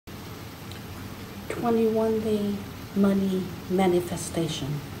21-day money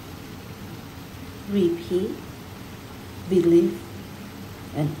manifestation. Repeat, believe,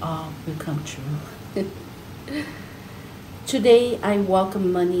 and all will come true. Today, I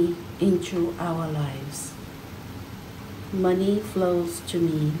welcome money into our lives. Money flows to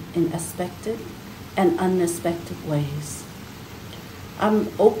me in expected and unexpected ways. I'm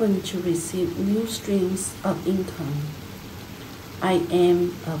open to receive new streams of income. I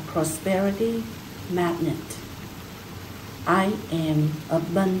am a prosperity magnet. I am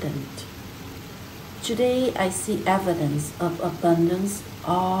abundant. Today I see evidence of abundance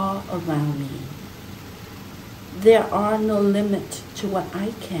all around me. There are no limits to what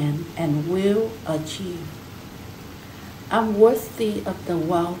I can and will achieve. I'm worthy of the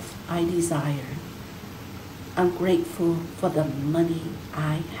wealth I desire. I'm grateful for the money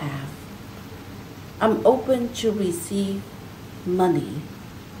I have. I'm open to receive money.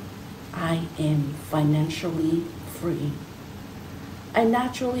 I am financially free. I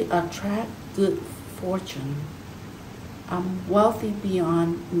naturally attract good fortune. I'm wealthy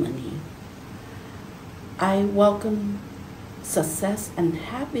beyond money. I welcome success and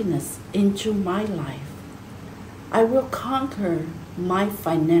happiness into my life. I will conquer my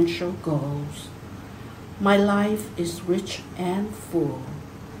financial goals. My life is rich and full.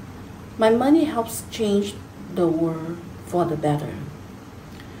 My money helps change the world for the better.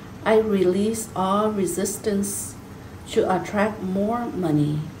 I release all resistance to attract more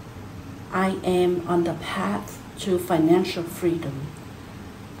money. I am on the path to financial freedom.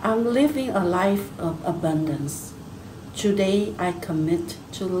 I'm living a life of abundance. Today I commit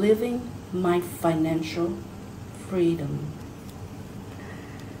to living my financial freedom.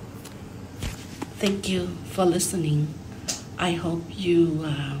 Thank you for listening. I hope you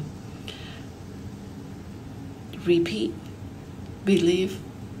repeat, believe,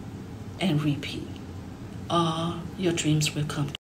 and repeat. All your dreams will come true.